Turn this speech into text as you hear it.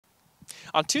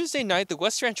On Tuesday night, the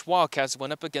West Ranch Wildcats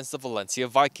went up against the Valencia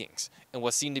Vikings, and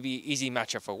what seemed to be an easy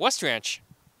matchup for West Ranch,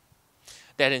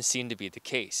 that didn't seem to be the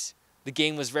case. The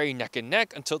game was very neck and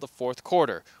neck until the fourth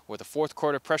quarter, where the fourth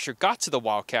quarter pressure got to the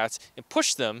Wildcats and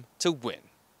pushed them to win.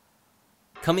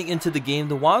 Coming into the game,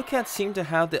 the Wildcats seemed to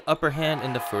have the upper hand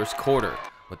in the first quarter,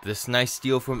 with this nice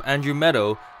steal from Andrew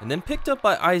Meadow, and then picked up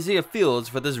by Isaiah Fields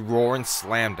for this roaring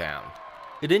slam down.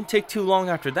 It didn't take too long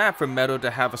after that for Meadow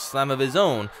to have a slam of his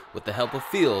own with the help of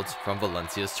Fields from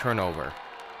Valencia's turnover.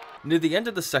 Near the end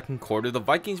of the second quarter, the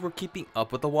Vikings were keeping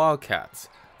up with the Wildcats.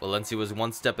 Valencia was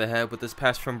one step ahead with this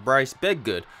pass from Bryce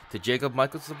Bedgood to Jacob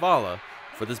Michael Zavala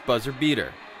for this buzzer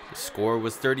beater. The score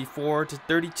was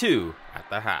 34-32 at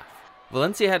the half.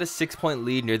 Valencia had a 6-point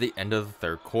lead near the end of the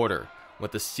third quarter.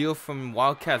 With a steal from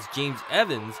Wildcats' James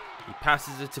Evans, he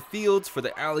passes it to Fields for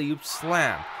the alley-oop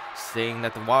slam, saying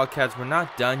that the Wildcats were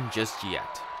not done just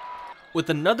yet. With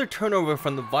another turnover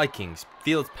from the Vikings,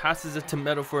 Fields passes it to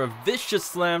Meadow for a vicious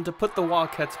slam to put the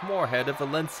Wildcats more ahead of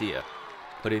Valencia,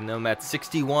 putting them at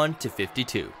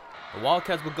 61-52. The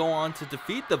Wildcats would go on to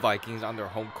defeat the Vikings on their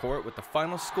home court with the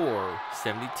final score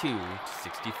 72-64.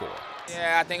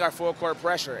 Yeah, I think our full court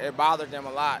pressure, it bothered them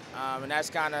a lot, and that's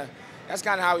kind of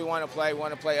how we want to play. We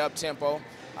want to play up tempo.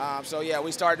 So yeah,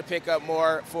 we started to pick up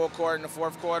more full court in the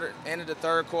fourth quarter, end of the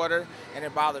third quarter, and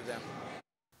it bothered them.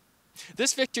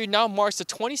 This victory now marks the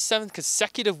 27th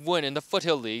consecutive win in the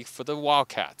Foothill League for the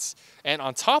Wildcats. And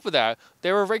on top of that,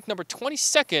 they were ranked number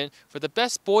 22nd for the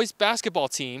best boys basketball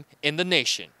team in the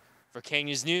nation. For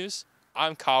KNews News,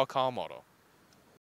 I'm Kyle Kawamoto.